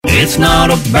It's not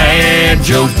a bad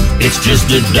joke, it's just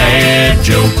a dad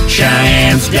joke.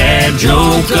 Cheyenne's dad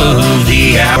joke of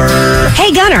the hour.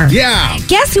 Hey, Gunner. Yeah.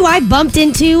 Guess who I bumped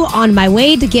into on my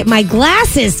way to get my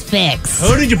glasses fixed?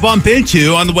 Who did you bump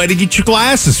into on the way to get your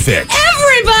glasses fixed?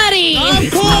 Everybody!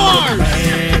 Of course!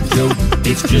 Bad joke,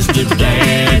 it's just a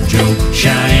dad joke.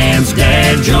 Cheyenne's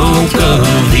dad joke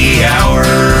of the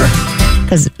hour.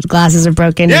 Because glasses are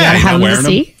broken. Yeah, you gotta you're have not them wearing to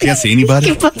them. see. Can't see anybody.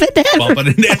 You bump into everybody. Bumping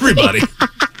into everybody.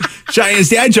 Cheyenne's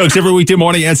dad jokes every weekday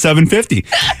morning at 7:50.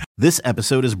 This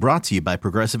episode is brought to you by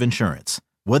Progressive Insurance.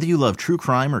 Whether you love true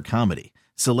crime or comedy,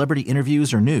 celebrity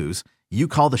interviews or news, you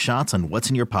call the shots on what's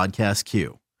in your podcast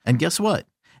queue. And guess what?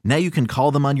 Now you can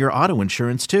call them on your auto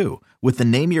insurance too with the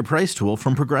Name Your Price tool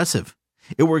from Progressive.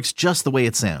 It works just the way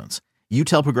it sounds. You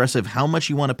tell Progressive how much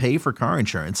you want to pay for car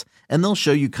insurance, and they'll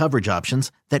show you coverage options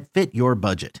that fit your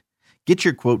budget. Get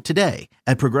your quote today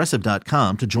at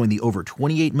Progressive.com to join the over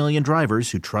 28 million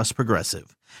drivers who trust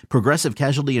Progressive. Progressive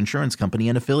Casualty Insurance Company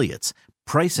and Affiliates.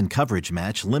 Price and coverage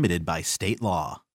match limited by state law.